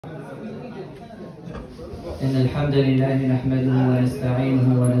إن الحمد لله نحمده ونستعينه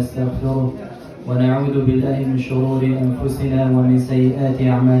ونستغفره ونعوذ بالله من شرور أنفسنا ومن سيئات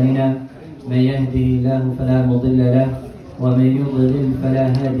أعمالنا من يهده الله فلا مضل له ومن يضلل فلا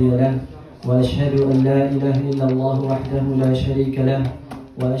هادي له وأشهد أن لا إله إلا الله وحده لا شريك له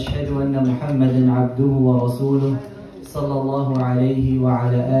وأشهد أن محمدا عبده ورسوله صلى الله عليه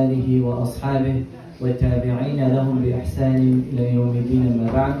وعلى آله وأصحابه والتابعين لهم بإحسان إلى يوم الدين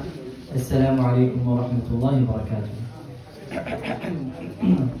أما بعد السلام عليكم ورحمة الله وبركاته.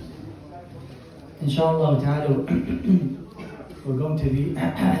 Inshallah ta'ala, we're going to be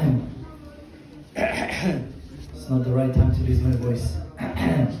it's not the right time to use my voice.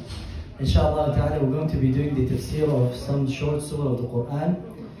 Inshallah ta'ala, we're going to be doing the tafsir of some short surah of the Quran.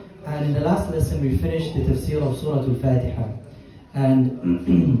 And in the last lesson we finished the tafsir of Suratul Fatiha. And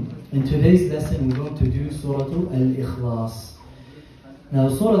in today's lesson we're going to do Suratul Ikhlaas. Now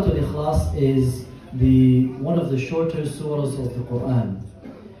Suratul Ikhlaas is one of the shorter surahs of the Quran.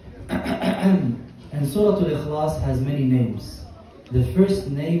 And Suratul Ikhlaas has many names. The first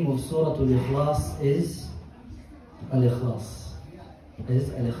name of Suratul Ikhlaas is Al-Ikhlaas.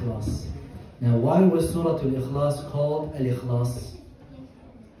 Now why was Suratul Ikhlaas called Al-Ikhlaas?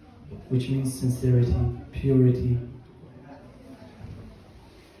 Which means sincerity, purity.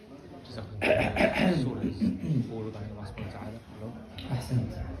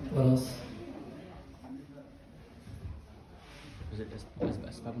 أحسنت. What else? Is it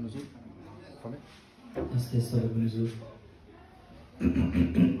أسباب النزول from it? That's the أسباب النزول.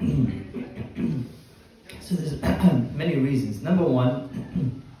 So there's many reasons. Number one,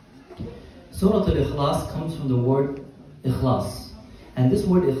 Surah Al-Ikhlas comes from the word Ikhlaas. And this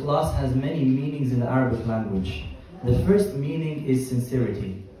word Ikhlaas has many meanings in the Arabic language. The first meaning is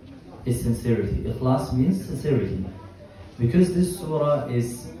sincerity. Ikhlaas means sincerity. Because this surah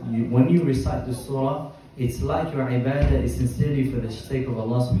is, when you recite the surah, it's like your ibadah is sincerely for the sake of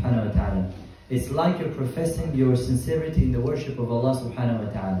Allah subhanahu wa ta'ala. It's like you're professing your sincerity in the worship of Allah subhanahu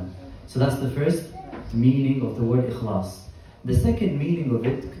wa ta'ala. So that's the first meaning of the word Ikhlaas. The second meaning of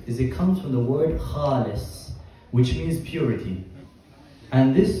it is it comes from the word Khalis, which means purity.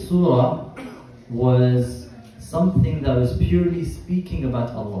 And this surah was something that was purely speaking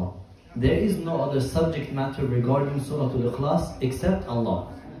about Allah. There is no other subject matter regarding Suratul Ikhlaas except Allah.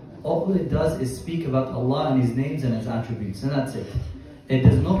 All it does is speak about Allah and His names and His attributes, and that's it. It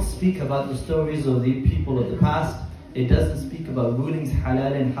does not speak about the stories of the people of the past. It doesn't speak about rulings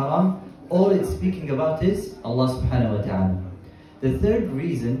halal and haram. All it's speaking about is Allah subhanahu wa ta'ala. The third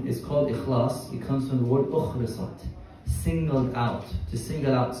reason is called Ikhlaas. It comes from the word ukhrisat, singled out, to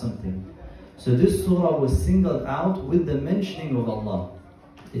single out something. So this surah was singled out with the mentioning of Allah.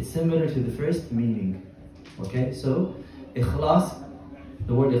 It's similar to the first meaning. Okay, so Ikhlaas,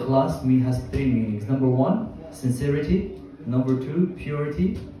 the word Ikhlaas has three meanings. Number one, sincerity. Number two,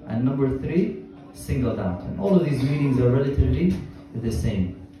 purity. And number three, singled out. And all of these meanings are relatively the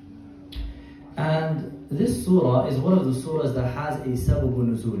same. And this surah is one of the surahs that has a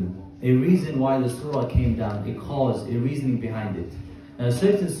sababun nuzul, a reason why the surah came down, a cause, a reasoning behind it. Now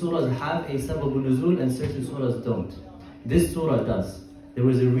certain surahs have a sababun nuzul and certain surahs don't. This surah does. There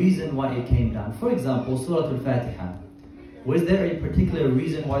was a reason why it came down. For example, Suratul Fatiha. Was there a particular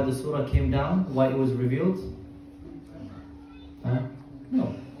reason why the surah came down? Why it was revealed?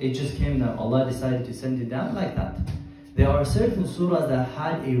 No. It just came down. Allah decided to send it down like that. There are certain surahs that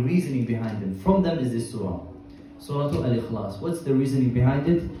had a reasoning behind them. From them is this surah. Suratul Al-Ikhlas. What's the reasoning behind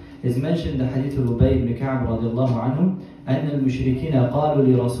it? It's mentioned in the hadith of Ubay ibn Ka'b radiallahu anhu, أن المشركين قالوا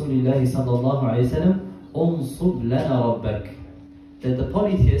لرسول الله صلى الله عليه وسلم أنصب لنا ربك. That the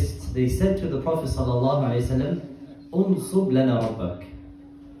polytheists, they said to the Prophet sallallahu alaihi wasallam, "Unsub lana rabbak."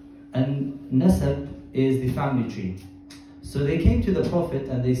 And nasab is the family tree. So they came to the Prophet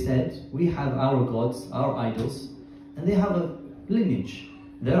and they said, "We have our gods, our idols, and they have a lineage.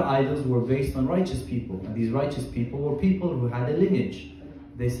 Their idols were based on righteous people, and these righteous people were people who had a lineage."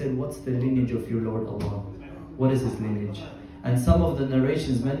 They said, "What's the lineage of your Lord Allah? What is his lineage?" And some of the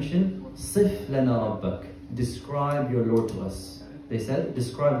narrations mention, "Sif lana rabbak." Describe your Lord to us. They said,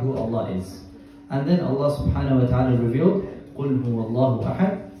 describe who Allah is. And then Allah subhanahu wa ta'ala revealed, قُلْ هُوَ اللَّهُ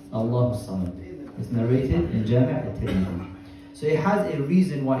أَحَدٌ اللَّهُ الصَّمَدُ. It's narrated in Jami' al-Tirmidhi. So it has a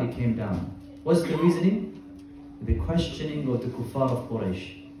reason why it came down. What's the reasoning? The questioning of the kuffar of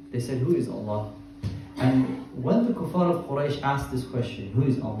Quraysh. They said, who is Allah? And when the kuffar of Quraysh asked this question, who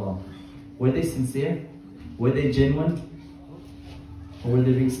is Allah? Were they sincere? Were they genuine? Or were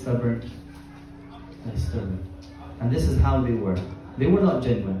they being stubborn? Stubborn. And this is how they were. They were not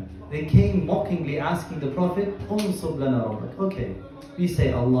genuine. They came mockingly asking the Prophet, "Unsub lana rabbak." Okay, We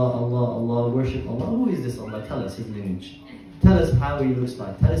say Allah, Allah, Allah, worship Allah. Who is this Allah? Tell us his lineage. Tell us how he looks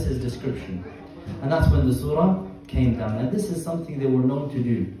like. Tell us his description. And that's when the surah came down. And this is something they were known to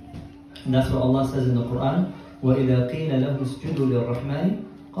do. And that's what Allah says in the Quran. وَإِذَا قِيلَ لَهُ اسْجُدُوا لِلرَّحْمَنِ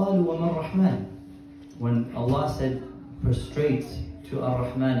قَالُوا وَمَا الرَّحْمَنِ. When Allah said, prostrate to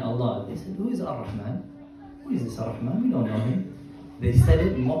Ar-Rahman, Allah, they said, who is Ar-Rahman? Who is this Ar-Rahman? We don't know him. They said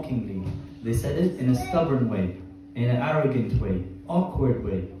it mockingly. They said it in a stubborn way, in an arrogant way, awkward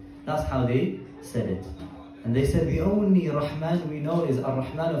way. That's how they said it. And they said the only Rahman we know is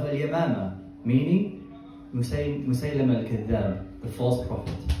Ar-Rahman of Al-Yamama, meaning Musaylim al-Kadhab, the false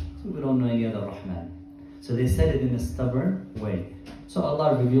prophet. So we don't know any other Rahman. So they said it in a stubborn way. So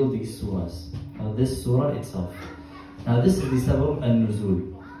Allah revealed these surahs. Now this surah itself. Now this is the sabab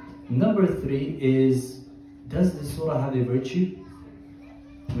al-nuzul. Number 3 is, does the surah have a virtue?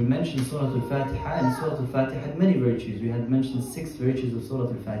 We mentioned Suratul Fatiha, and Suratul Fatiha had many virtues. We had mentioned 6 virtues of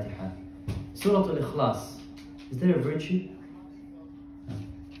Suratul Fatiha. Suratul Ikhlaas, is there a virtue?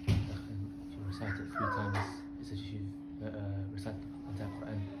 If you recite it 3 times, it's as if you recite the entire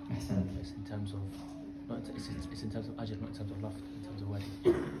Quran. It's in terms of, it's in terms of ajr, not in terms of love, in terms of wording.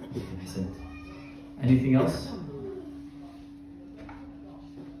 Anything else?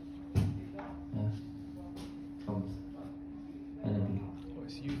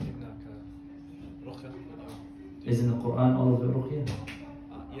 Is in the Quran all of it ruqyah?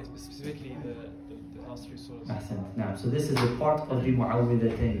 Yes, but specifically the last 3 surahs. Now, so this is a part of the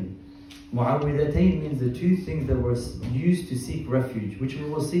mu'awwidhatayn. Mu'awwidhatayn means the 2 things that were used to seek refuge, which we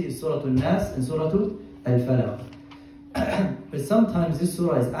will see in Suratul Nas and Suratul Al-Falaq. But sometimes this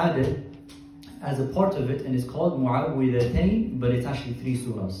surah is added as a part of it and it's called mu'awwidhatayn, but it's actually 3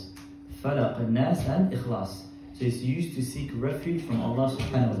 surahs. Falaq, Al-Nas and Ikhlaas. So it's used to seek refuge from Allah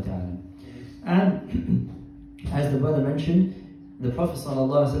subhanahu wa ta'ala. And as the brother mentioned, the Prophet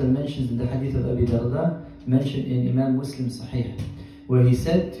ﷺ mentions in the hadith of Abi Darda, mentioned in Imam Muslim Sahih, where he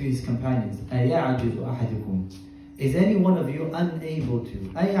said to his companions, أَيَعْجِزُ أَحَدُكُمْ, is any one of you unable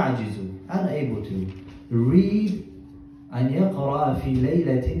to, unable to read أَنْ يَقْرَأَ فِي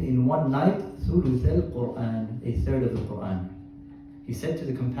لَيْلَةٍ, in one night, ثُلُثَ الْقُرْآنِ, a third of the Quran. He said to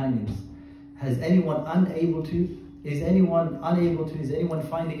the companions, has anyone unable to? Is anyone unable to? Is anyone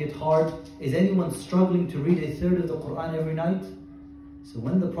finding it hard? Is anyone struggling to read a third of the Quran every night? So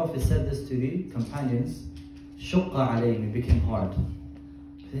when the Prophet said this to the companions, شُقَّ عَلَيْهِمْ, it became hard.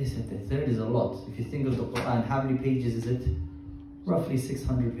 They said the third is a lot. If you think of the Quran, how many pages is it? Roughly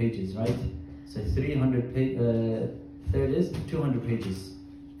 600 pages, right? So 300 third is 200 pages.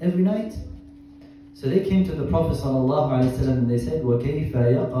 Every night? So they came to the Prophet ﷺ and they said, وَكَيْفَ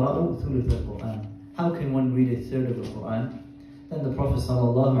يَقْرَأُ ثُلُثَ الْقُرْآنِ, how can one read a third of the Quran? Then the Prophet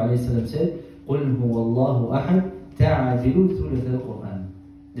ﷺ said, قُلْ هُوَ اللَّهُ أَحَدْ تَعْدِلُ ثُلُثَ الْقُرْآنِ.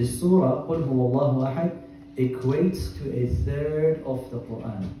 This surah, قُلْ هُوَ اللَّهُ أَحَدْ, equates to a third of the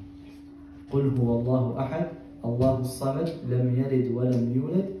Quran. قُلْ هُوَ اللَّهُ أَحَدْ اللَّهُ الصَّمَدْ لَمْ يَلِدْ وَلَمْ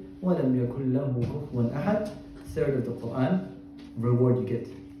يُولَدْ وَلَمْ يَكُنْ لَهُ كُفُوًا أَحَدْ. Third of the Quran, reward you get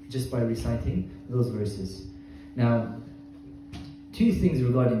just by reciting those verses. Now, 2 things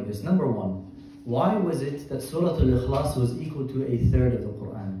regarding this. Number 1, why was it that Suratul Ikhlaas was equal to a third of the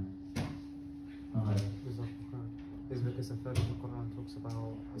Quran? Is because a third of the Quran talks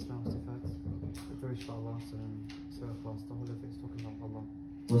about Asma wa Sifat, reference to Allah, so Ikhlaas, the whole of it is talking about Allah.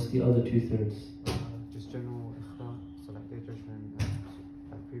 What's the other 2/3? Just general Ikhbar, so like their judgment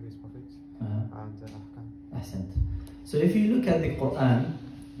like previous prophets, and Ahkam. Ahsant. So if you look at the Quran,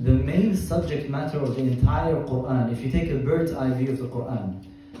 the main subject matter of the entire Quran, if you take a bird's eye view of the Quran,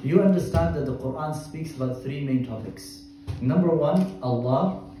 you understand that the Quran speaks about 3 main topics. Number 1,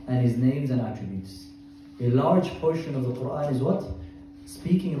 Allah and His names and attributes. A large portion of the Quran is what?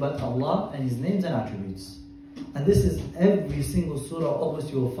 Speaking about Allah and His names and attributes. And this is every single surah,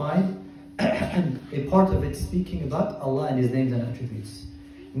 almost you will find a part of it speaking about Allah and His names and attributes.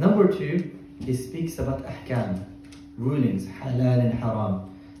 Number 2, it speaks about ahkam, rulings, halal and haram.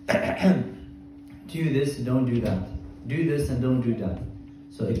 Do this, don't do that. Do this and don't do that.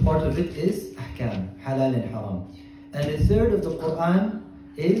 So a part of it is ahkam, halal and haram. And a third of the Quran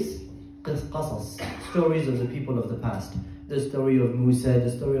is qasas, stories of the people of the past. The story of Musa,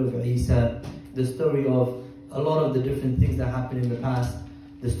 the story of Isa, the story of a lot of the different things that happened in the past,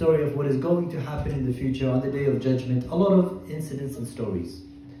 the story of what is going to happen in the future on the Day of Judgment, a lot of incidents and stories.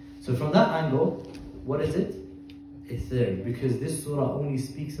 So from that angle, what is it? A third, because this surah only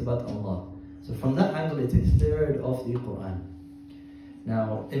speaks about Allah. So from that angle, it's a third of the Quran.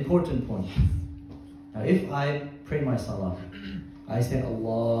 Now, important point. Now, if I pray my salah, I say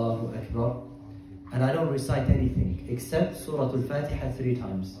Allahu Akbar, And I don't recite anything except Suratul Fatiha 3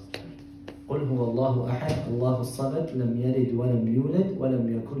 times. قل هو الله أحد الله الصمد لم يلد ولم يولد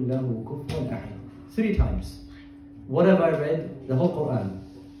ولم يكن له كفوا أحد. 3 times. What have I read? The whole Quran.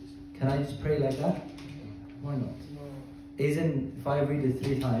 Can I just pray like that? Why not? Isn't, if I read it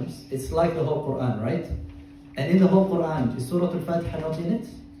 3 times, it's like the whole Quran, right? And in the whole Quran, is Surah Al-Fatiha not in it?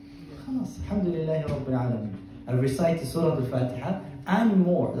 خلاص, Alhamdulillahi Rabbil Alameen. I recite Surah Al-Fatiha and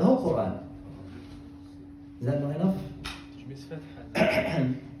more, the whole Quran. Is that not enough? Did you miss Fatiha?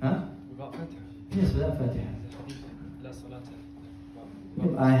 Huh? Without Fatiha? Yes, without Fatiha. La salata.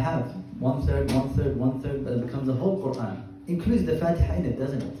 I have 1/3, 1/3, 1/3, but it becomes the whole Quran. Includes the Fatiha in it,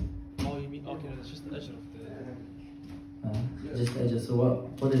 doesn't it? Oh, you mean, okay, it's just the ajr of the... Just so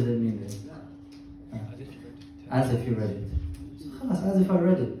what does it mean then? As if you read it. As if I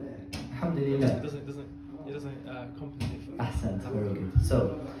read it. Alhamdulillah. It doesn't compensate for Ahsan, very good.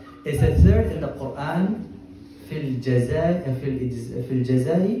 So, it's a third in the Quran في الجزاء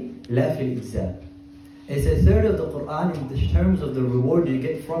لا في الإجزاء. It's a third of the Quran in the terms of the reward you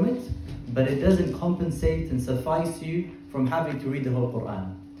get from it, but it doesn't compensate and suffice you from having to read the whole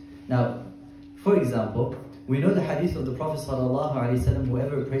Quran. Now, for example, we know the hadith of the Prophet ﷺ,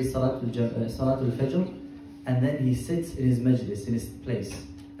 whoever prays Salatul Fajr, and then he sits in his majlis, in his place,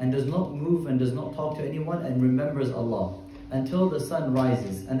 and does not move and does not talk to anyone and remembers Allah until the sun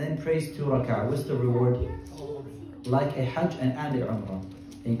rises, and then prays 2 rak'ah. What's the reward? Like a Hajj and a Umrah.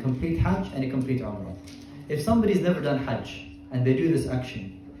 A complete Hajj and a complete Umrah. If somebody's never done Hajj and they do this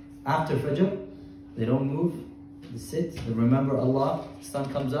action, after Fajr, they don't move, they sit, they remember Allah, sun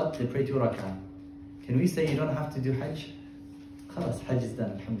comes up, they pray 2 rak'ah. Can we say you don't have to do Hajj? Khalas, Hajj is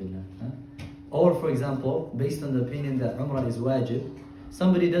done, alhamdulillah. Or for example, based on the opinion that Umrah is wajib,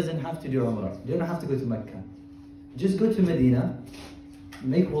 somebody doesn't have to do Umrah. You don't have to go to Mecca. Just go to Medina,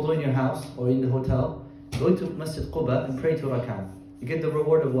 make wudu in your house or in the hotel, go to Masjid Quba and pray 2 rak'ah. You get the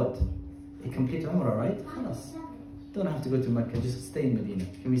reward of what? A complete Umrah, right? Khalas. Don't have to go to Mecca, just stay in Medina.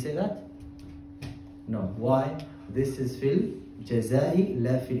 Can we say that? No. Why? This is fil jazai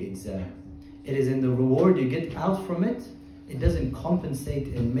la fil ijza. It is in the reward you get out from it. It doesn't compensate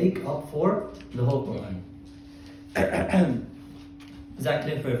and make up for the whole Quran. Is that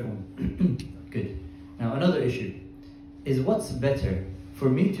clear for everyone? Good. Now another issue is what's better, for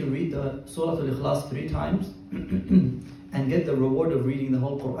me to read the Suratul Ikhlaas 3 times and get the reward of reading the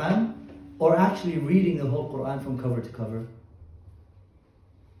whole Quran, or actually reading the whole Quran from cover to cover?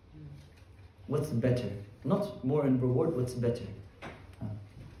 What's better? Not more in reward, what's better?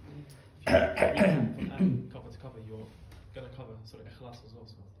 Cover to cover, you're going to cover sort of Ikhlaas as well.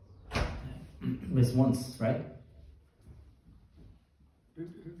 So. This once, right?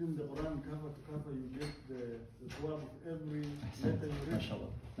 Reading the Quran cover to cover, you get the 12 of every letter you read.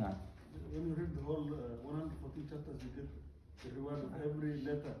 MashaAllah. When you read the whole 114 chapters, you get the reward of every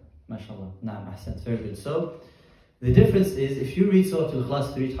letter. MashaAllah. Naam, ahsan. Very good. So, the difference is if you read Surah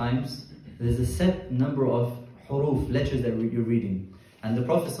Al-Ikhlas 3 times, there's a set number of huruf, letters that you're reading. And the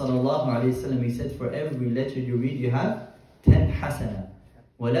Prophet ﷺ, he said, for every letter you read, you have 10 hasana.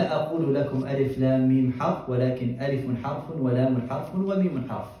 وَلَا أَقُولُ لَكُمْ أَلِفْ لَامْ مِيمْ حَرْفٌ وَلَكِنْ أَلِفٌ حَرْفٌ وَلَامٌ حَرْفٌ وَمِيمٌ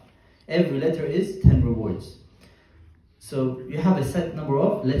حَرْفٌ. Every letter is 10 rewards. So you have a set number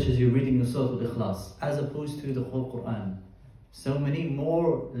of letters you're reading in Surah Al-Ikhlas, as opposed to the whole Quran. So many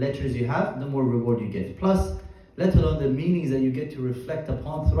more letters you have, the more reward you get. Plus, let alone the meanings that you get to reflect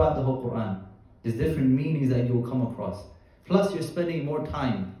upon throughout the whole Quran. There's different meanings that you will come across. Plus, you're spending more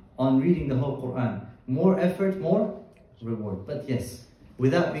time on reading the whole Quran. More effort, more reward. But yes,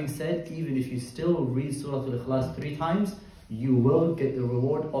 with that being said, even if you still read Surah Al-Ikhlas 3 times, you will get the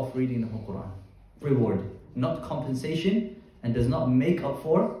reward of reading the whole Quran. Reward, not compensation, and does not make up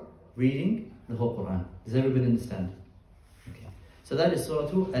for reading the whole Quran. Does everybody understand? Okay. So that is Surah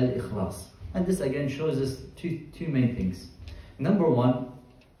Al-Ikhlas. And this again shows us two main things. Number one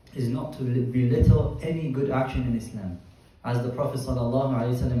is not to belittle any good action in Islam. As the Prophet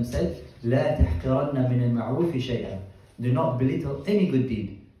ﷺ said, لا تحقرن من المعروف شيئا. Do not belittle any good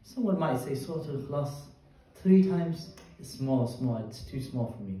deed. Someone might say Surah Al-Ikhlas 3 times, it's small, it's too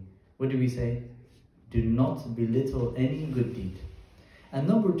small for me. What do we say? Do not belittle any good deed. And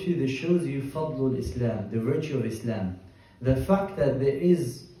number 2, this shows you Fadlul Islam, the virtue of Islam. The fact that there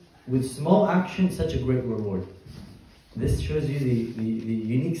is, with small action, such a great reward. This shows you the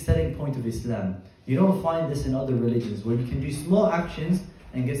unique selling point of Islam. You don't find this in other religions, where you can do small actions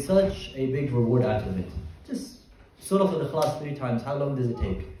and get such a big reward out of it. Just Surah Al-Ikhlas 3 times, how long does it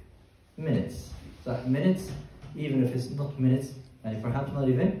take? Minutes. So minutes, even if it's not minutes, and perhaps not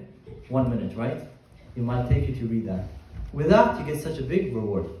even 1 minute, right? It might take you to read that. With that, you get such a big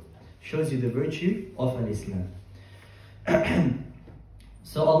reward. Shows you the virtue of al-Islam.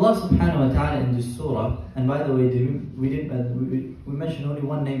 So Allah subhanahu wa ta'ala in this surah, and by the way, we mentioned only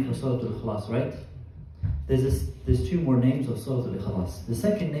one name for Suratul Ikhlaas, right? There's two more names of Suratul Ikhlaas. The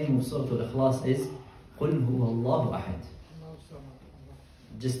second name of Suratul Ikhlaas is قُلْ هُوَ اللَّهُ أَحَدٌ.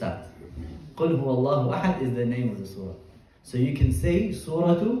 Just that. قُلْ هُوَ اللَّهُ أَحَدٌ is the name of the surah. So you can say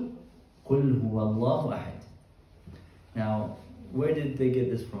Suratul قُلْ هُوَ اللَّهُ أَحَدٌ. Now, where did they get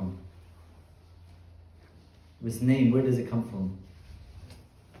this from? This name, where does it come from?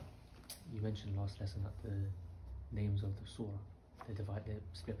 You mentioned last lesson that the names of the surah, they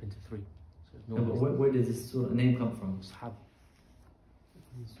split into three. So No, but where does this surah name come from? Sahab.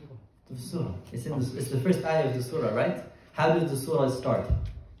 The surah. It's the first ayah of the surah, right? How does the surah start?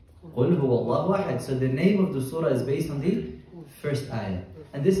 قُلْ هُوَ اللَّهُ أَحَدٌ. So the name of the surah is based on the first ayah.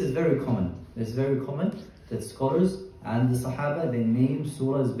 And this is very common. It's very common that scholars and the Sahaba, they name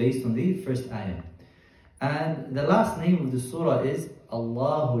surahs based on the first ayah. And the last name of the surah is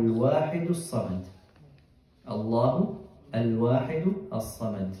Allahu al-Wahidu as-Samad. Allahu al-Wahidu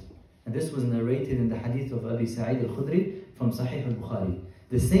as-Samad. And this was narrated in the hadith of Abi Sa'id al-Khudri from Sahih al-Bukhari.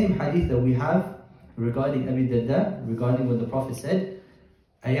 The same hadith that we have regarding Abi Darda, regarding what the Prophet said,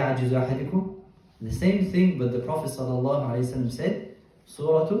 أَيَعْجِزُ أَحَدِكُمْ. The same thing, but the Prophet ﷺ said,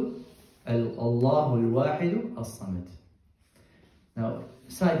 Suratul Allahu al-Wahidu as-Samad. Now,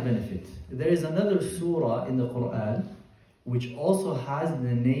 side benefit. There is another surah in the Quran which also has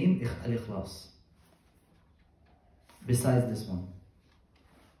the name Al-Ikhlaas. Besides this one.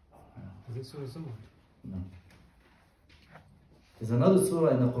 Is it Surah Zumar? No. There's another surah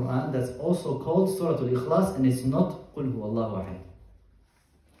in the Quran that's also called Suratul Ikhlaas, and it's not قُلْ هُوَ اللَّهُ أَحَدٌ.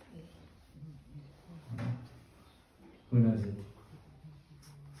 Who knows it?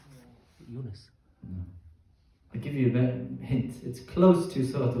 Yunus. No. I'll give you a hint. It's close to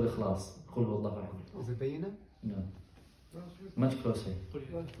Suratul Ikhlaas. قُلْ هُوَ اللَّهُ أَحَدٌ. Is it Bayina? No. Much closer.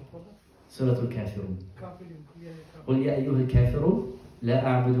 Suratul Kafirun. قُلْ يَا أَيُّهَا الْكَافِرُونَ لَا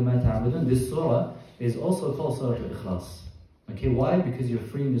أَعْبُدُ مَا تَعْبُدُونَ. This surah is also called Suratul Ikhlaas. Okay, why? Because you're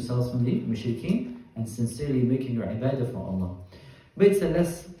freeing yourselves from the mushrikeen and sincerely making your ibadah for Allah. But it's a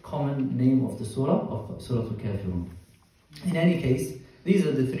less common name of the surah, of Suratul Kafirun. In any case, these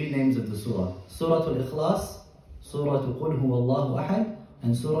are the three names of the surah. Suratul Ikhlaas, Suratul Qul Huwa Allahu Ahad,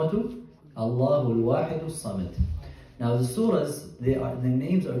 and Suratul Allahu Al-Wahidu As-Samad. Now the surahs, the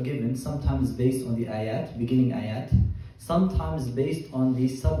names are given sometimes based on the ayat, beginning ayat, sometimes based on the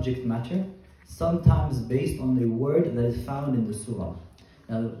subject matter, sometimes based on the word that is found in the surah.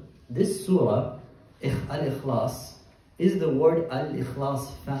 Now this surah, Al-Ikhlaas, is the word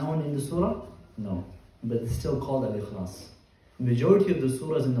Al-Ikhlaas found in the surah? No, but it's still called Al-Ikhlaas. Majority of the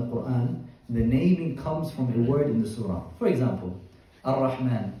surahs in the Quran, the naming comes from a word in the surah. For example,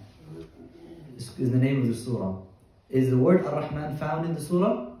 Ar-Rahman is the name of the surah. Is the word Ar-Rahman found in the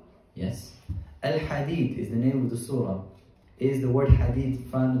surah? Yes. Al-Hadid is the name of the surah. Is the word Hadid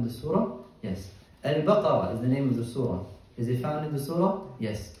found in the surah? Yes. Al-Baqarah is the name of the surah. Is it found in the surah?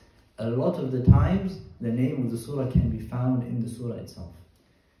 Yes. A lot of the times, the name of the surah can be found in the surah itself.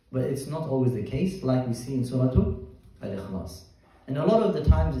 But it's not always the case, like we see in Suratul Al-Ikhlaas. And a lot of the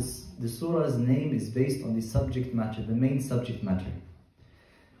times, the surah's name is based on the subject matter, the main subject matter.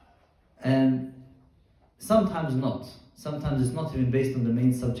 And sometimes not. Sometimes it's not even based on the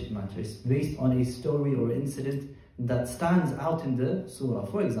main subject matter. It's based on a story or incident that stands out in the surah.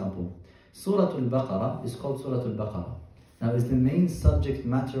 For example, Suratul Baqarah is called Suratul Baqarah. Now, is the main subject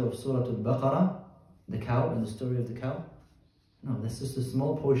matter of Suratul Baqarah the cow and the story of the cow? No, that's just a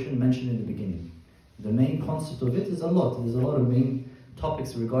small portion mentioned in the beginning. The main concept of it is a lot. There's a lot of main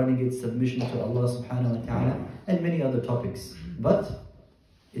topics regarding its submission to Allah subhanahu wa ta'ala and many other topics. But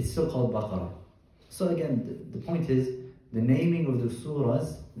it's still called Baqarah. So again, the point is, the naming of the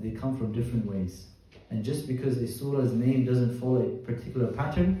surahs, they come from different ways. And just because a surah's name doesn't follow a particular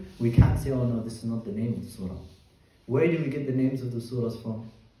pattern, we can't say, oh no, this is not the name of the surah. Where do we get the names of the surahs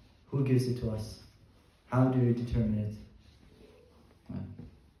from? Who gives it to us? How do we determine it?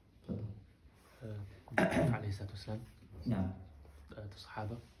 Yeah. The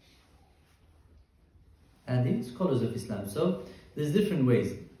Sahaba. And the scholars of Islam. So there's different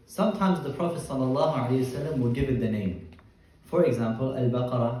ways. Sometimes the Prophet ﷺ will give it the name. For example,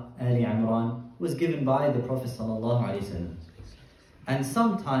 Al-Baqarah, Ali Imran was given by the Prophet ﷺ. And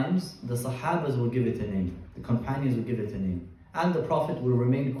sometimes the Sahabas will give it a name. The companions will give it a name. And the Prophet will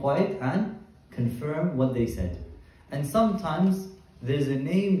remain quiet and confirm what they said. And sometimes there's a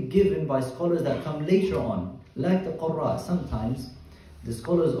name given by scholars that come later on. Like the Qurra, sometimes the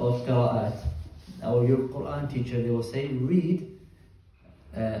scholars of Qira'at or your Quran teacher, they will say, read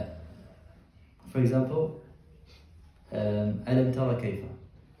For example, Alam Tara Kayfa.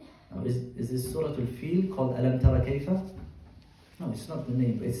 Now, is this Suratul Fil called Alam Tara Kayfa? No, it's not the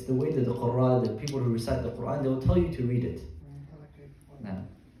name, but it's the way that the Qur'an, the people who recite the Qur'an, they will tell you to read it. Now,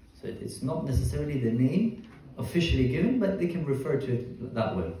 so it's not necessarily the name officially given, but they can refer to it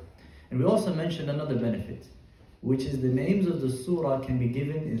that way. And we also mentioned another benefit, which is the names of the surah can be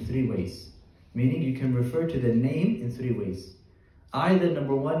given in 3 ways. Meaning you can refer to the name in 3 ways. Either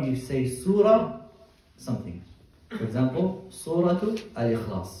number 1, you say surah something. For example, Suratul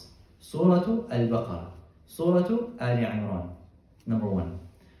Al-Ikhlaas, Suratul Al-Baqarah, Suratul Ali Imran. Number 1.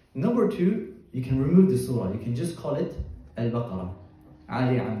 Number 2, you can remove the surah. You can just call it Al-Baqarah,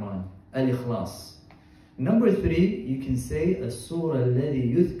 Ali Imran, Al-Ikhlaas. Number 3, you can say a surah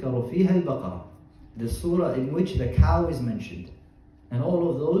الذي يذكر فيها البقرة, the surah in which the cow is mentioned. And all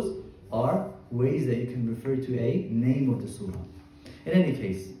of those are ways that you can refer to a name of the surah. In any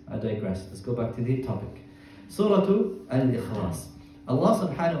case, I digress. Let's go back to the topic. Suratul Al-Ikhlaas. Allah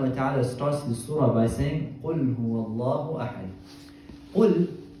subhanahu wa ta'ala starts the surah by saying, قُلْ هُوَ اللَّهُ أَحَدٌ. Qul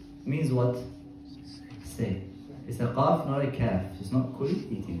means what? Say. It's a qaf, not a kaf. It's not kul,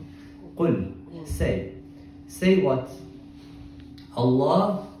 eating. Qul, say. Say what?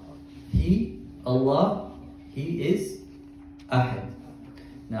 Allah, He is Ahad.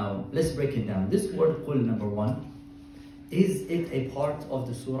 Now, let's break it down. This word qul, number 1, is it a part of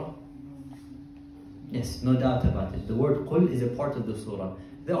the surah? Yes, no doubt about it. The word qul is a part of the surah.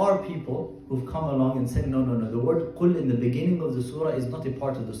 There are people who've come along and said, no, the word qul in the beginning of the surah is not a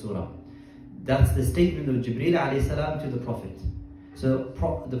part of the surah. That's the statement of Jibreel alayhi salam to the Prophet. So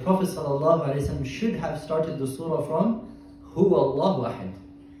the Prophet sallallahu alayhi wasallam should have started the surah from Huwa Allahu Ahad.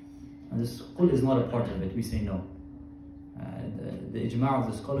 And this qul is not a part of it. We say no. The ijma'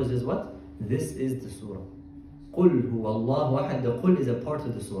 of the scholars is what? This is the surah. Qul huwa Allahu Ahad. The qul is a part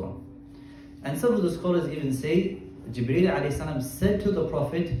of the surah. And some of the scholars even say, Jibreel alayhi salam said to the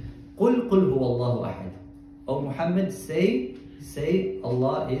Prophet, Qul huwa Allahu Ahad. O Muhammad, say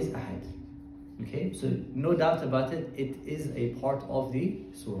Allah is Ahad. Okay, so no doubt about it, it is a part of the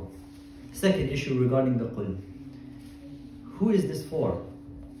surah. Second issue regarding the qul. Who is this for?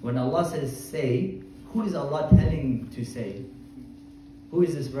 When Allah says say, who is Allah telling to say? Who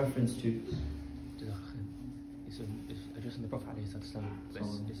is this reference to? It's addressing the Prophet ﷺ, but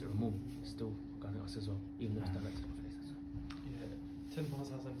it's removed. It's still regarding us as well, even though it's directed to the Prophet. Yeah, Tim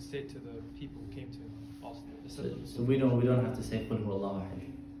Prophet said to the people who came to him, asked them. So we don't have to say Qul huwa Allahu Ahad.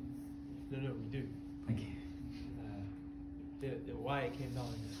 No, we do. Okay. The why it came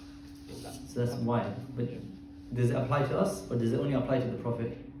down is that. So that's why. But does it apply to us, or does it only apply to the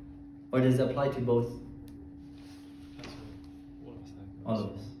Prophet? Or does it apply to both? That's all of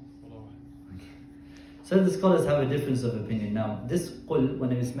us. All of us. Okay. So the scholars have a difference of opinion. Now, this qul,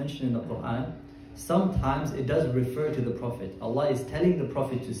 when it is mentioned in the Quran, sometimes it does refer to the Prophet. Allah is telling the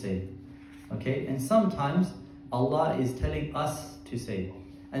Prophet to say. Okay? And sometimes Allah is telling us to say.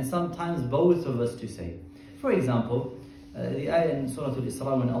 And sometimes both of us to say. For example, the ayah in Suratul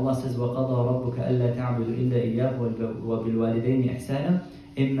Isra when Allah says وَقَضَى رَبُّكَ أَلَّا تَعْبُدُوا إِلَّا إِيَّاهُ وَبِالْوَالِدَيْنِ إِحْسَانًا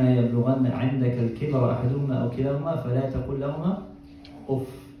إِمَّا يَبْلُغَنَّ عِنْدَكَ الْكِبَرَ أَحَدُهُمَا أَوْ كِلَاهُمَا فَلَا تَقُلْ لَهُمَا أُفٍّ.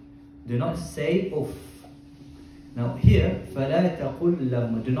 Do not say uff. Now here, فَلَا تَقُلْ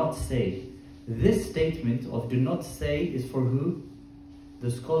لَهُمَا, do not say. This statement of do not say is for who?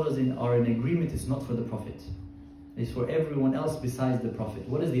 The scholars are in agreement it's not for the Prophet. It's for everyone else besides the Prophet.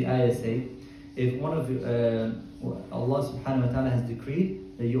 What does the ayah say? If one of Allah subhanahu wa ta'ala has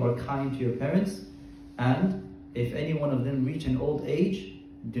decreed that you are kind to your parents, and if any one of them reach an old age,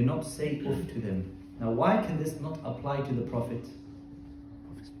 do not say uff to them. Now why can this not apply to the Prophet?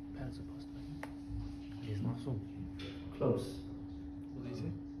 Prophet's parents are passed away. He is Ma'soom. Close. What did he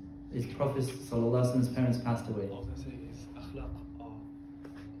say? His Prophet sallallahu alaihi wasallam's parents passed away. I was going to say his akhlaq are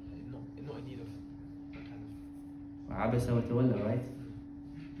not in need of that kind of. Abasa wa tawalla, right?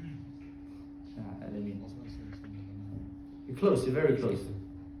 You're close, you're very close.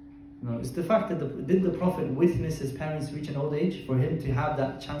 No, it's the fact that did the Prophet witness his parents reach an old age for him to have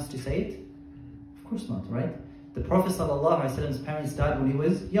that chance to say it? Of course not, right? The Prophet ﷺ's parents died when he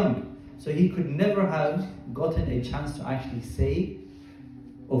was young. So he could never have gotten a chance to actually say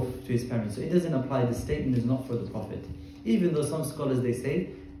uff to his parents. So it doesn't apply, the statement is not for the Prophet. Even though some scholars they say,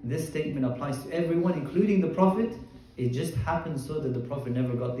 this statement applies to everyone, including the Prophet. It just happened so that the Prophet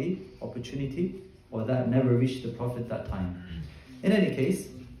never got the opportunity, or that never reached the Prophet that time. In any case,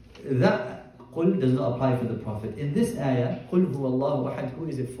 that qul does not apply for the Prophet. In this ayah, qul huwa Allahu ahad, who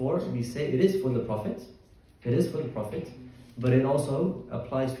is it for? We say it is for the Prophet. It is for the Prophet, but it also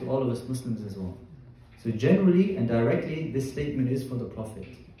applies to all of us Muslims as well. So generally and directly, this statement is for the Prophet.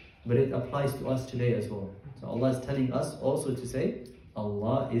 but it applies to us today as well. So Allah is telling us also to say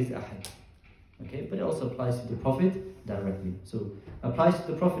Allah is Ahad. Okay, but it also applies to the Prophet directly. So applies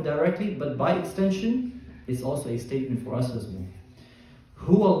to the Prophet directly, but by extension, it's also a statement for us as well.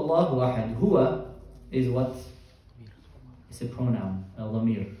 Huwa Allahu Ahad. Huwa is what? It's a pronoun,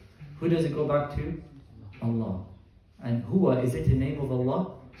 al-lamir. Who does it go back to? Allah. And Huwa, is it a name of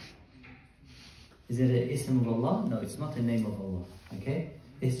Allah? Is it an ism of Allah? No, it's not a name of Allah. Okay?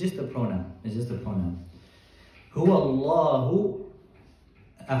 It's just a pronoun. It's just a pronoun. Huwa Allahu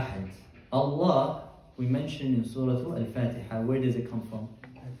Ahad. Allah, we mentioned in Suratul Al-Fatiha, where does it come from?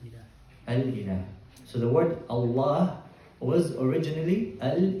 Al-Ilah. So the word Allah was originally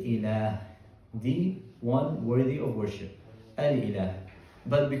Al-Ilah, the one worthy of worship. Al-Ilah.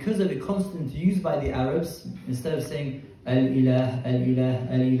 But because of the constant use by the Arabs, instead of saying Al-Ilah,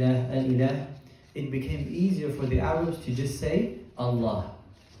 Al-Ilah, Al-Ilah, Al-Ilah, it became easier for the Arabs to just say Allah.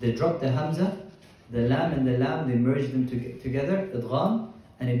 They dropped the Hamza, the Lam and the Lam, they merged them together, Idgham,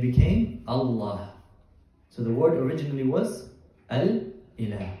 and it became Allah. So the word originally was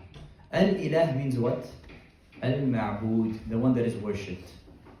Al-Ilah. Al-Ilah means what? Al-Ma'bud, the one that is worshipped.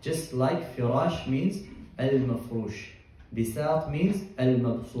 Just like Firash means Al-Mafrush. Bisat means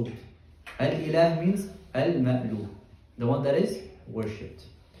Al-Mabsut. Al-Ilah means Al-Ma'lu, the one that is worshipped.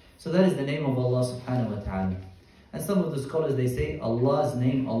 So that is the name of Allah subhanahu wa ta'ala. And some of the scholars, they say Allah's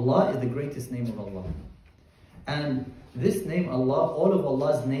name, Allah is the greatest name of Allah. And this name Allah, all of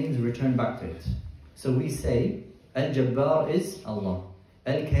Allah's names return back to it. So we say Al-Jabbar is Allah,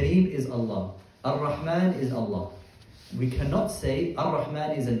 Al-Kareem is Allah, Ar-Rahman is Allah. We cannot say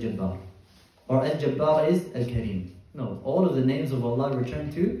Ar-Rahman is Al-Jabbar or Al-Jabbar is Al-Kareem. No, all of the names of Allah return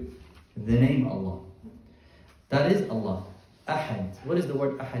to the name Allah. That is Allah. Ahad. What does the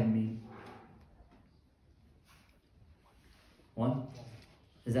word Ahad mean? One?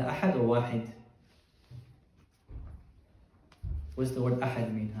 Is that Ahad or Wahid? What's the word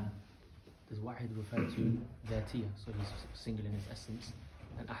Ahad mean? Huh? Does Wahid refer to Dhatiyah, so he's single in his essence,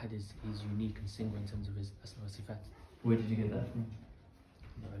 and Ahad is he's unique and single in terms of his asma wa sifat. Where did you get that from?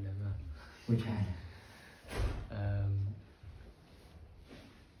 The ulama. Which Ahad?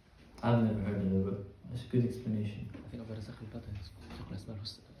 I've never heard of it, but it's a good explanation. I think I've heard a Zakh al-Badr, it's Asma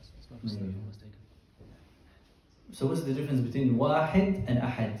al-Husna, if I'm not mistaken. So what's the difference between Wahid and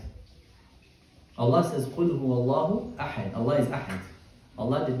Ahad? Allah says, قُلْ هُوَ اللَّهُ أَحَدٌ. Allah is Ahad.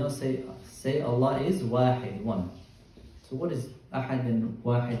 Allah did not say Allah is Wahid, one. So what is Ahad and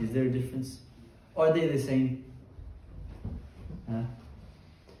Wahid? Is there a difference? Or are they the same?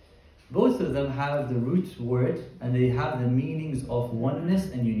 Both of them have the root word and they have the meanings of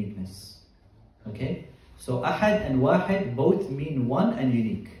oneness and uniqueness. Okay? So Ahad and Wahid both mean one and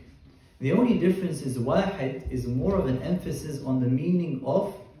unique. The only difference is Wahid is more of an emphasis on the meaning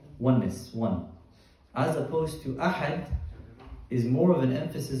of oneness, one. As opposed to Ahad is more of an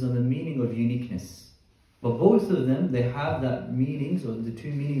emphasis on the meaning of uniqueness. But both of them, they have that meanings, or the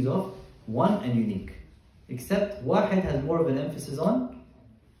two meanings of one and unique. Except Wahid has more of an emphasis on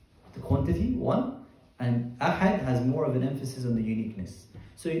the quantity, one, and Ahad has more of an emphasis on the uniqueness.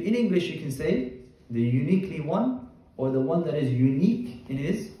 So in English you can say the uniquely one, or the one that is unique in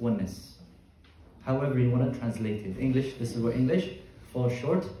his oneness. However you want to translate it. English, this is where English falls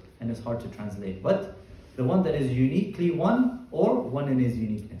short and it's hard to translate. But the one that is uniquely one, or one in his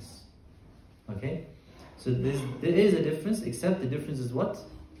uniqueness. Okay? So there is a difference, except the difference is what?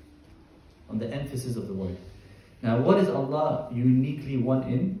 On the emphasis of the word. Now what is Allah uniquely one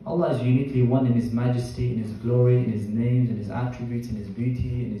in? Allah is uniquely one in His majesty, in His glory, in His names, in His attributes, in His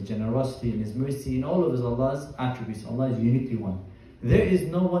beauty, in His generosity, in His mercy, in all of Allah's attributes. Allah is uniquely one. There is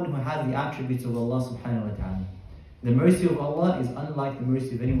no one who has the attributes of Allah subhanahu wa ta'ala. The mercy of Allah is unlike the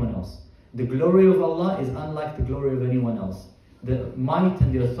mercy of anyone else. The glory of Allah is unlike the glory of anyone else. The might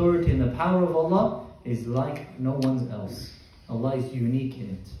and the authority and the power of Allah is like no one else. Allah is unique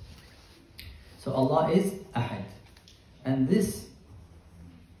in it. So Allah is Ahad. And this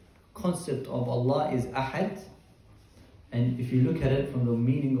concept of Allah is Ahad, and if you look at it from the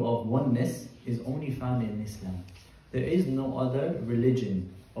meaning of oneness, is only found in Islam. There is no other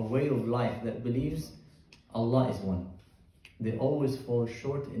religion or way of life that believes Allah is one. They always fall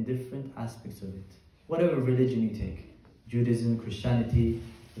short in different aspects of it. Whatever religion you take, Judaism, Christianity,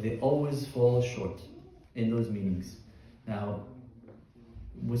 they always fall short in those meanings. Now,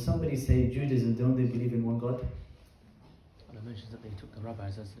 would somebody say Judaism, don't they believe in one God? Allah mentions that they took the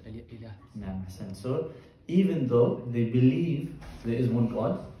rabbis as Ilah. No, so even though they believe there is one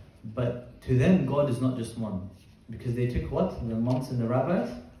God, but to them God is not just one. Because they took what? The monks and the rabbis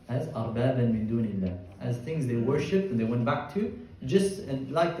as arbab and min dunillah, as things they worshipped and they went back to just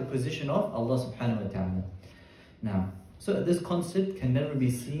like the position of Allah subhanahu wa ta'ala. Now, so this concept can never be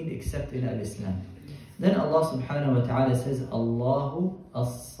seen except in al-Islam. Then Allah subhanahu wa ta'ala says, Allahu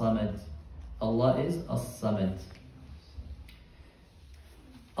as-Samad. Allah is as-Samad.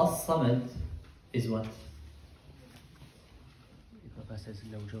 As-Samad is what? If says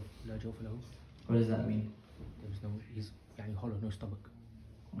What does that mean? There is no, he's hollow, no stomach.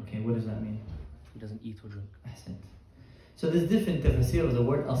 Okay, what does that mean? He doesn't eat or drink. Ahsan. So there's different tafsir of the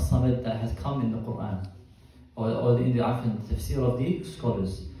word as-Samad that has come in the Quran, or in the tafsir of the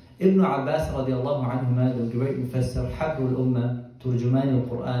scholars. Ibn Abbas radiallahu anhuma, the great Mufassir, Habrul Ummah, Turjuman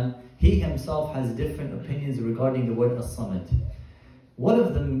al-Quran, he himself has different opinions regarding the word as-Samad. One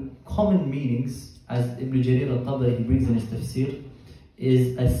of the common meanings, as Ibn Jarir al-Tabari he brings in his tafsir,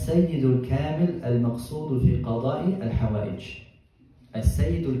 is السيد الكامل المقصود في قضاء الحوائج.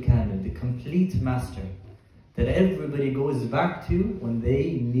 السيد الكامل, the complete master that everybody goes back to when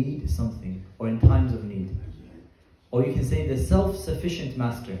they need something or in times of need. Or you can say the self-sufficient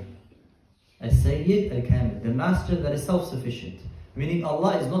master. السيد الكامل, the master that is self-sufficient. Meaning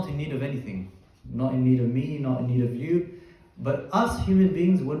Allah is not in need of anything. Not in need of me, not in need of you. But us human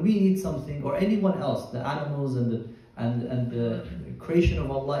beings, when we need something, or anyone else, the animals and the creation of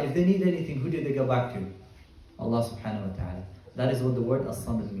Allah, if they need anything, who do they go back to? Allah subhanahu wa ta'ala. That is what the word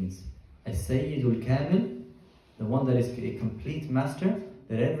as-Samad means. As-Sayyidul Kamil, the one that is a complete master,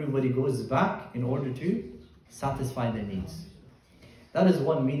 that everybody goes back in order to satisfy their needs. That is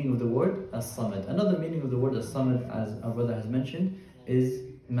one meaning of the word as-Samad. Another meaning of the word as-Samad, as our brother has mentioned, is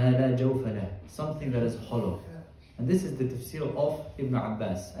ma la jawfa lah, something that is hollow. And this is the tafsir of Ibn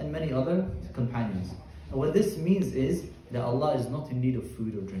Abbas and many other companions. And what this means is that Allah is not in need of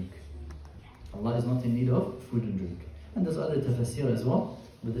food or drink. Allah is not in need of food and drink. And there's other tafsir as well,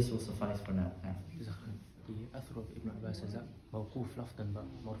 but this will suffice for now. The author of Ibn Abbas is that موقوف لفظا but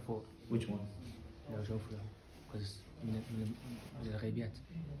مرفوع. Which one? لا جوف له, because من الغيبيات.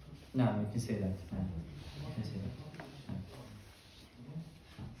 No, you can say that. No, you can say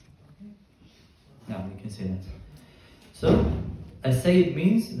that. No, you can say that. So, as-Sayyid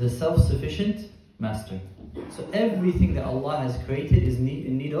means the self-sufficient master. So everything that Allah has created is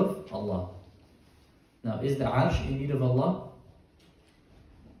in need of Allah. Now, is the Arsh in need of Allah?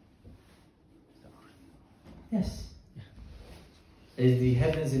 Yes. Is the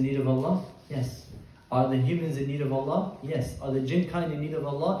heavens in need of Allah? Yes. Are the humans in need of Allah? Yes. Are the jinn kind in need of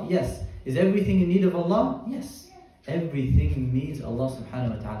Allah? Yes. Is everything in need of Allah? Yes. Everything needs Allah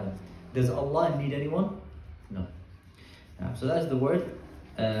subhanahu wa ta'ala. Does Allah need anyone? No. So that's the word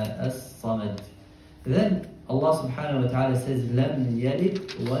as-Samad. Then Allah subhanahu wa ta'ala says Lam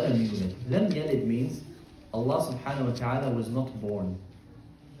yalid wa lam yulad. Lam yalid means Allah subhanahu wa ta'ala was not born.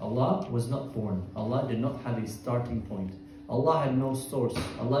 Allah was not born. Allah did not have a starting point. Allah had no source.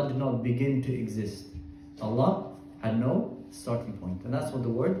 Allah did not begin to exist. Allah had no starting point. And that's what the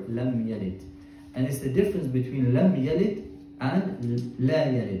word Lam yalid. And it's the difference between Lam yalid and La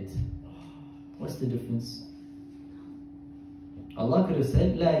yalid. What's the difference? Allah could have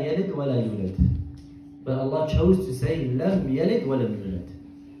said La yalid wa la yulad. But Allah chose to say Lam yalid wa lam yulad.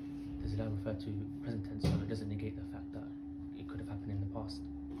 Does Lam refer to present tense, so it doesn't negate the fact that it could have happened in the past?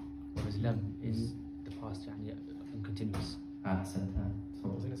 Whereas Lam is the past and continuous. I was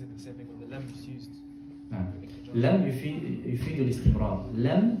going to say the same thing, but the Lam is used. Lam يفيد الاستمرار.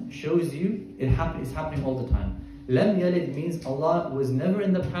 Lam shows you it's happening all the time. Lam yalid means Allah was never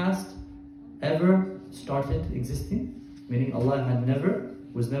in the past ever started existing, meaning Allah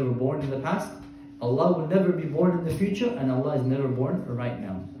was never born in the past. Allah will never be born in the future, and Allah is never born right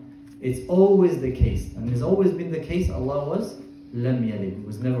now. It's always the case, and it's always been the case. Allah was Lam yalid,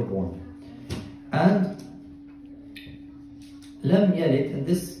 was never born. And Lam yalid, and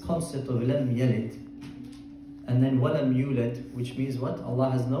this concept of Lam yalid, and then walam yulad, which means what?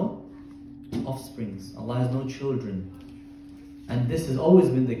 Allah has no offsprings. Allah has no children. And this has always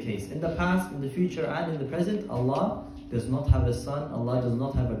been the case. In the past, in the future, and in the present, Allah does not have a son, Allah does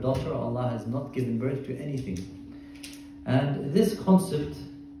not have a daughter, Allah has not given birth to anything. And this concept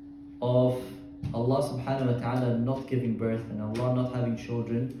of Allah subhanahu wa ta'ala not giving birth and Allah not having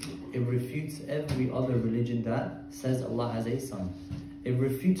children, it refutes every other religion that says Allah has a son. It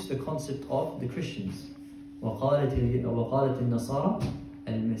refutes the concept of the Christians. وقالت النصارى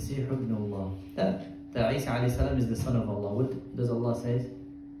المسيح ابن الله. That Isa alayhi salam is the son of Allah. What does Allah say?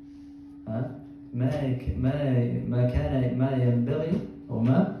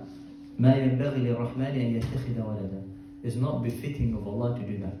 ما ينبغي للرحمن أن يتخذ ولدا. It's not befitting of Allah to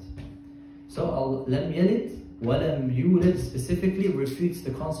do that. So لم يلد ولم يولد specifically refutes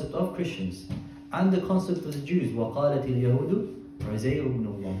the concept of Christians and the concept of the Jews. وقالت اليهود Uzair ibn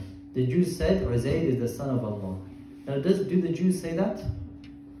Allah. The Jews said Uzair is the son of Allah. Now do the Jews say that?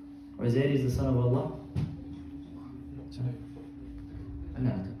 Uzair is the son of Allah? Not today.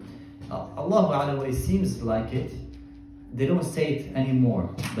 No. Allahu A'lam, it seems like it. They don't say it anymore.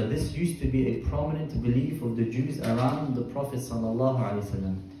 But this used to be a prominent belief of the Jews around the Prophet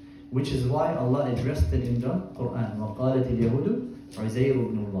ﷺ, which is why Allah addressed it in the Quran. وَقَالَتِ الْيَهُودُ عُزَيْرُ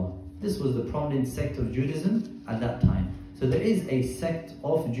ibn Allah. This was the prominent sect of Judaism at that time. So there is a sect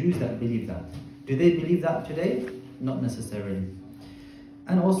of Jews that believe that. Do they believe that today? Not necessarily.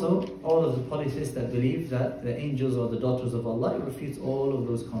 And also, all of the polytheists that believe that the angels are the daughters of Allah, it refutes all of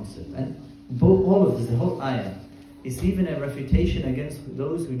those concepts. And all of this, the whole ayah, is even a refutation against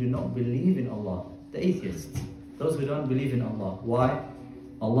those who do not believe in Allah, the atheists, those who don't believe in Allah. Why?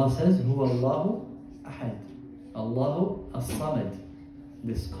 Allah says, Huwa Allahu Ahad, Allahu As-Samad.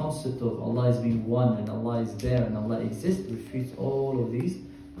 This concept of Allah is being one and Allah is there and Allah exists refutes all of these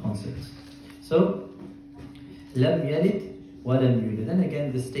concepts. So, Lam Yalid wa Lam Yulid. Then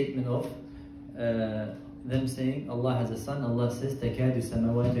again, the statement of them saying Allah has a son. Allah says, تَكَادُ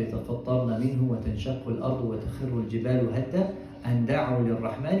السَّمَاوَاتُ يَتَفَطَّرْنَ مِنْهُ وَتَنْشَقُّ الْأَرْضُ وَتَخِرُّ الْجِبَالُ هَدًّا أَنْ دَعَوْا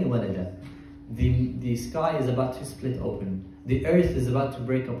لِلرَّحْمَنِ وَلَدًا. The sky is about to split open. The earth is about to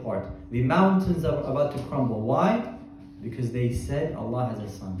break apart. The mountains are about to crumble. Why? Because they said Allah has a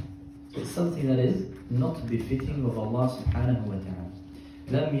son. So it's something that is not befitting of Allah subhanahu wa ta'ala.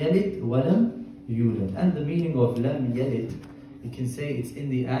 Lam yalid wa lam yulad. And the meaning of lam yalid, you can say it's in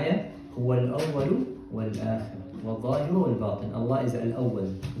the ayah, huwa al-awwalu wal-akhir, wal-zahiru wal-batin. Allah is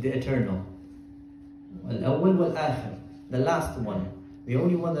al-awwal, the eternal. Al-awwal wal-akhir, the last one. The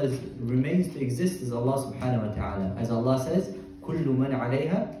only one that remains to exist is Allah subhanahu wa ta'ala. As Allah says, كُلُّ مَنْ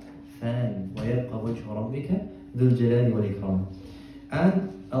عَلَيْهَا فَانٍ وَيَبْقَى وَجْهُ رَبِّكَ ذُو الْجَلَالِ وَالْإِكْرَامِ.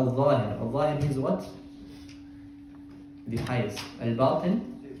 And al-zahir. Al-zahir means what? The highest. Al-batin,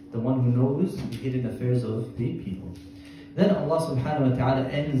 the one who knows the hidden affairs of the people. Then Allah subhanahu wa ta'ala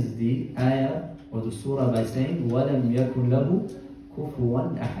ends the ayah or the surah by saying, وَلَمْ يَكُنْ لَهُ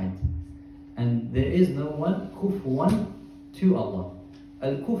كُفُوًا أَحَدٍ. And there is no one kufuwan to Allah.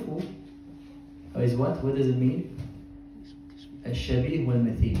 Al-kufu is what? What does it mean? Al-shabih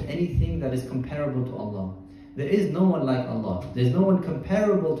wal-mathil. Anything that is comparable to Allah. There is no one like Allah. There's no one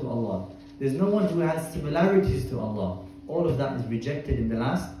comparable to Allah. There's no one who has similarities to Allah. All of that is rejected in the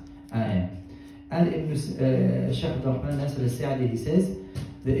last ayah. And Ibn Shaykh Rahman Nasr al-Sa'di, he says,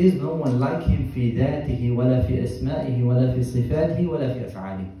 there is no one like him fi dhatihi wala fi asma'ihi wala fi sifatihi wala fi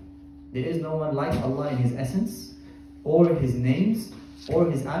af'alihi. There is no one like Allah in His essence, or His names, or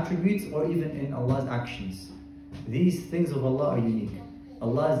His attributes, or even in Allah's actions. These things of Allah are unique.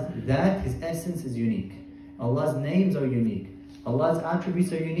 Allah's that, His essence is unique. Allah's names are unique. Allah's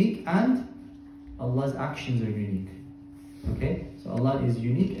attributes are unique, and Allah's actions are unique. Okay? So Allah is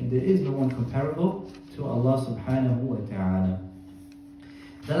unique, and there is no one comparable to Allah subhanahu wa ta'ala.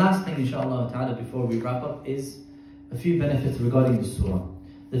 The last thing, inshallah ta'ala, before we wrap up, is a few benefits regarding the surah.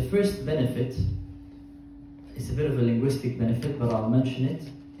 The first benefit is a bit of a linguistic benefit, but I'll mention it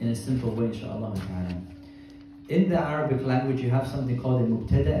in a simple way, inshallah ta'ala. In the Arabic language, you have something called a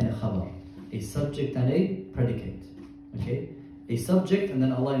mubtada and a khabar. A subject and a predicate. Okay? A subject, and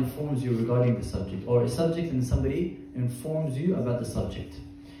then Allah informs you regarding the subject. Or a subject and somebody informs you about the subject.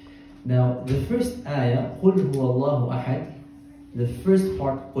 Now, the first ayah, قُلْ هُوَ اللَّهُ أَحَدٍ, the first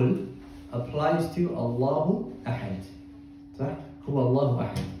part, قُلْ, applies to Allahu Ahad. صح? هُوَ اللَّهُ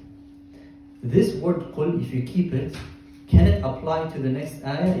أَحَدٍ. This word قُلْ, if you keep it, can it apply to the next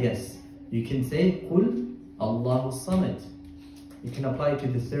ayah? Yes. You can say قُلْ Allahu Samad. You can apply it to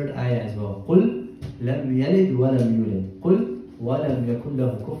the third ayah as well. قُلْ لَمْ يَلِدْ وَلَمْ يُولَدْ قُلْ وَلَمْ يَكُنْ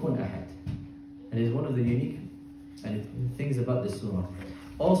لَهُ كُفُوًا أَحَدٍ. It is one of the unique things about the surah.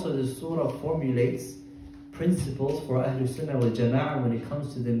 Also, the surah formulates principles for Ahlul Sunnah wal Jama'ah when it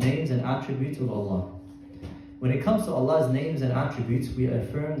comes to the names and attributes of Allah. When it comes to Allah's names and attributes, we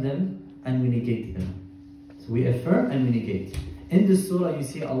affirm them and we negate them. So we affirm and we negate. In this surah, you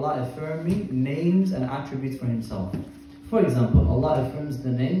see Allah affirming names and attributes for Himself. For example, Allah affirms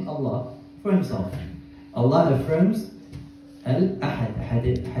the name Allah for Himself. Allah affirms Al-Ahad,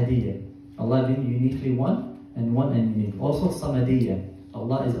 Hadiyya. Allah being uniquely one and unique. Also Samadiyya.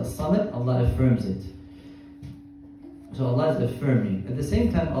 Allah is As-Samad, Allah affirms it. So Allah is affirming. At the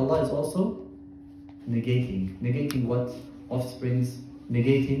same time, Allah is also negating. Negating what? Offsprings,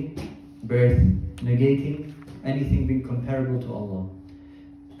 negating birth, negating anything being comparable to Allah.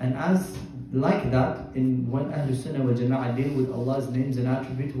 And as like that, when Ahlul Sunnah wal Jama'ah deal with Allah's names and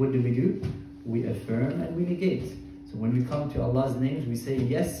attributes, what do? We affirm and we negate. So when we come to Allah's names, we say,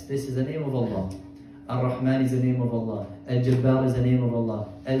 yes, this is the name of Allah. Ar-Rahman is the name of Allah. Al-Jabbar is the name of Allah.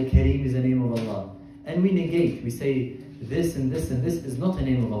 Al-Kareem is the name of Allah. And we negate, we say this and this and this is not a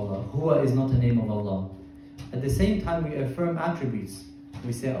name of Allah. Huwa is not a name of Allah. At the same time, we affirm attributes.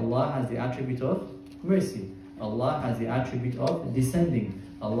 We say Allah has the attribute of mercy. Allah has the attribute of descending.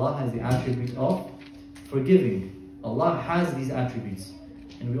 Allah has the attribute of forgiving. Allah has these attributes.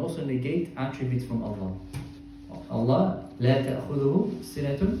 And we also negate attributes from Allah. Allah, لا تأخذه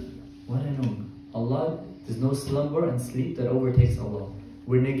سنة ولا نوم. Allah, there's no slumber and sleep that overtakes Allah.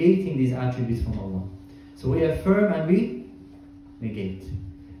 We're negating these attributes from Allah. So we affirm and we negate.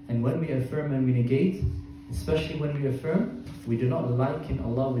 And when we affirm and we negate, especially when we affirm, we do not liken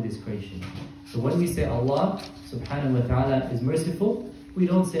Allah with His creation. So when we say Allah subhanahu wa ta'ala is merciful, we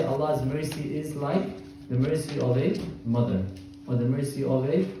don't say Allah's mercy is like the mercy of a mother or the mercy of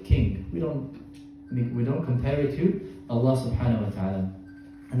a king. We don't compare it to Allah subhanahu wa ta'ala.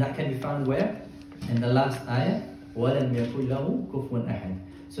 And that can be found where? In the last ayah, وَلَمْ يَكُنْ لَهُ كُفُوًا أَحَدٌ.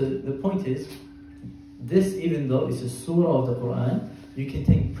 So the point is, this, even though it's a surah of the Quran, you can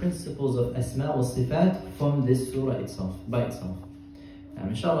take principles of asma wa sifat from this surah itself, by itself. Now,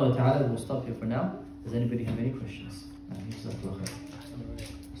 inshallah ta'ala, we'll stop here for now. Does anybody have any questions?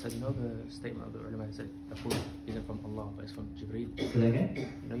 So you know the statement of the ulama that said the Qul isn't from Allah but it's from Jibreel? Say that again?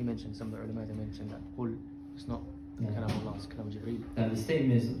 You know you mentioned some of the ulama, they mentioned that Qul it's not kalam Allah, it's kalam Jibreel. Now the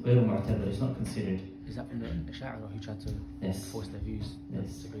statement is غير معتبر, it's not considered. Is that from the Ash'ari who tried to force their views?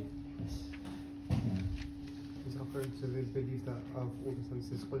 Yes. Jibreel? Yes. Is that referring to the belief that of all the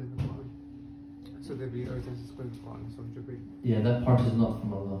senses Qul in the Quran? So there be other senses Qul in the Quran, it's from Jibreel? Yeah, that part is not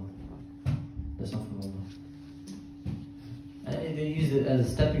from Allah. That's not from Allah. And they use it as a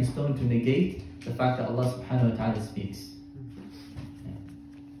stepping stone to negate the fact that Allah subhanahu wa ta'ala speaks. Yeah.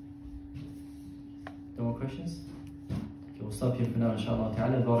 No more questions? Okay, we'll stop here for now, inshallah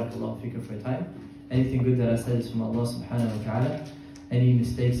ta'ala. Barakallahu feekum for your time. Anything good that I said is from Allah subhanahu wa ta'ala. Any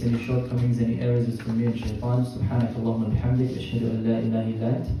mistakes, any shortcomings, any errors is from me and shaitan. Subhanakallahumma bihamdik. Ashhadu an la ilaha illa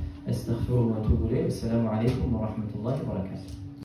ant. Astaghfiruhu wa atubu ilayh. Assalamu alaikum wa rahmatullahi wa barakatuh.